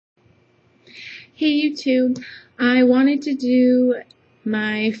Hey YouTube, I wanted to do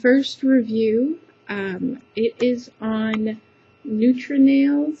my first review. It is on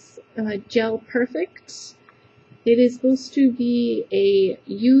Nutra Gel Perfect. It is supposed to be a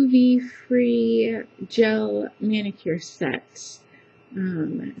UV-free gel manicure set.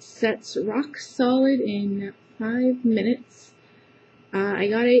 Sets rock solid in 5 minutes. I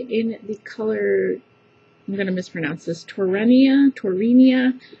got it in the color, I'm going to mispronounce this, Torenia,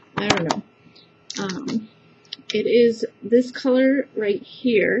 I don't know. It is this color right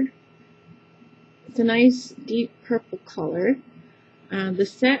here. It's a nice deep purple color. The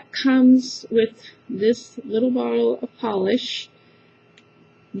set comes with this little bottle of polish,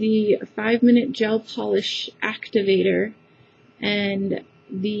 the 5-minute gel polish activator, and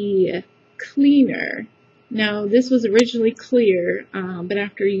the cleaner. Now this was originally clear, but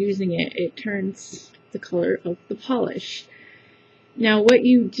after using it, it turns the color of the polish. Now what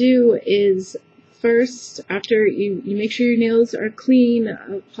you do is, first, after you make sure your nails are clean,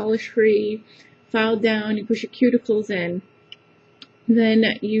 polish free, filed down, you push your cuticles in, then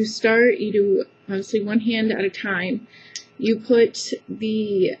you do obviously one hand at a time. You put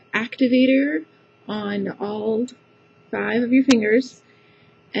the activator on all 5 of your fingers,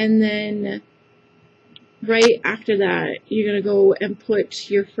 and then right after that you're going to go and put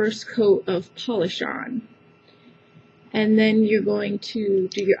your first coat of polish on. And then you're going to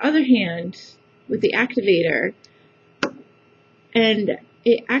do your other hand with the activator, and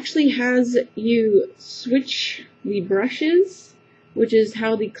it actually has you switch the brushes, which is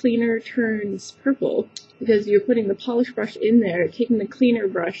how the cleaner turns purple, because you're putting the polish brush in there, taking the cleaner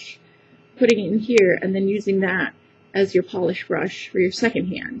brush, putting it in here, and then using that as your polish brush for your second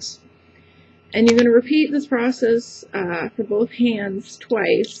hand. And you're going to repeat this process for both hands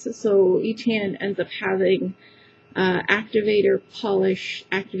twice, so each hand ends up having activator, polish,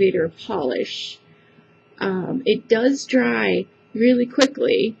 activator, polish. It does dry really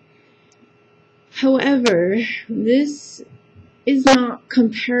quickly. However, this is not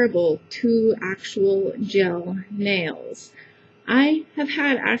comparable to actual gel nails. I have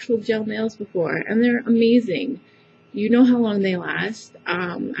had actual gel nails before, and they're amazing. You know how long they last.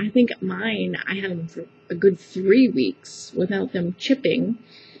 I think mine, I had them for a good 3 weeks without them chipping.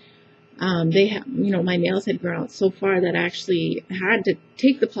 They have, my nails had grown out so far that I actually had to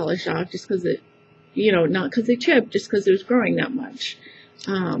take the polish off just because it, not because they chipped, just because it was growing that much.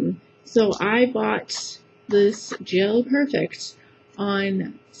 So I bought this Gel Perfect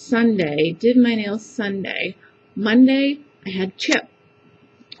on Sunday, did my nails Sunday. Monday, I had chip.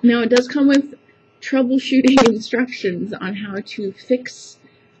 Now it does come with troubleshooting instructions on how to fix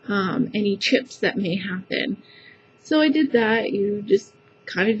any chips that may happen. So I did that. You just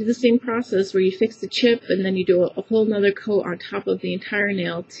kind of do the same process where you fix the chip and then you do a whole nother coat on top of the entire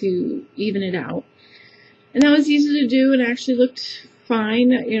nail to even it out. And that was easy to do and actually looked fine,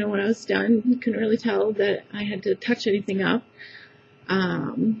 when I was done. You couldn't really tell that I had to touch anything up.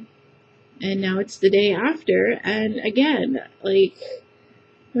 And now it's the day after, and again,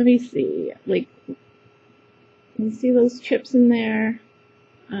 let me see, you see those chips in there?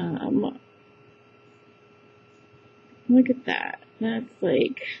 Look at that. That's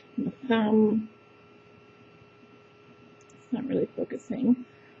like the thumb. It's not really focusing.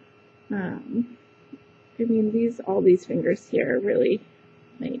 All these fingers here are really,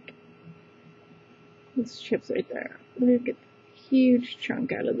 those chips right there. Look at the huge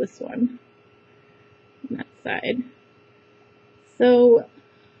chunk out of this one on that side. So,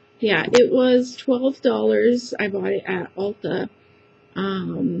 yeah, it was $12. I bought it at Ulta.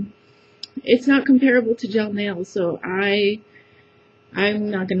 It's not comparable to gel nails, so I'm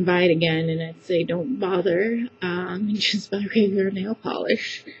not going to buy it again, and I'd say don't bother. Just buy regular nail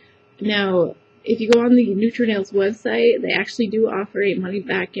polish. Now, if you go on the Nutra website, they actually do offer a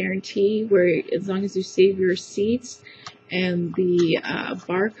money-back guarantee where as long as you save your receipts and the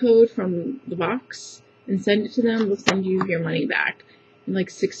barcode from the box and send it to them, they'll send you your money back in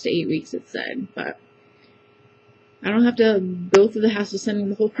like 6 to 8 weeks, it said. But I don't have to go through the hassle of sending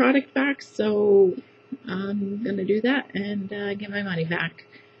the whole product back, so I'm going to do that and get my money back.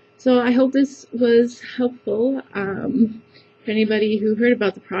 So I hope this was helpful. For anybody who heard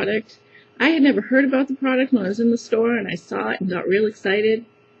about the product, I had never heard about the product when I was in the store, and I saw it and got real excited,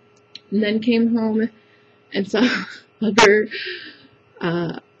 and then came home and saw other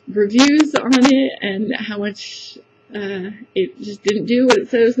reviews on it and how much it just didn't do what it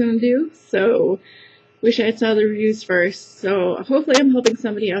said it was going to do. So wish I had saw the reviews first. So hopefully I'm helping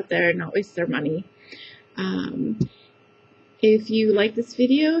somebody out there not waste their money. If you like this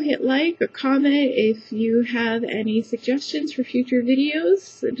video, hit like or comment. If you have any suggestions for future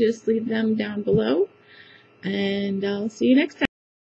videos, just leave them down below. And I'll see you next time.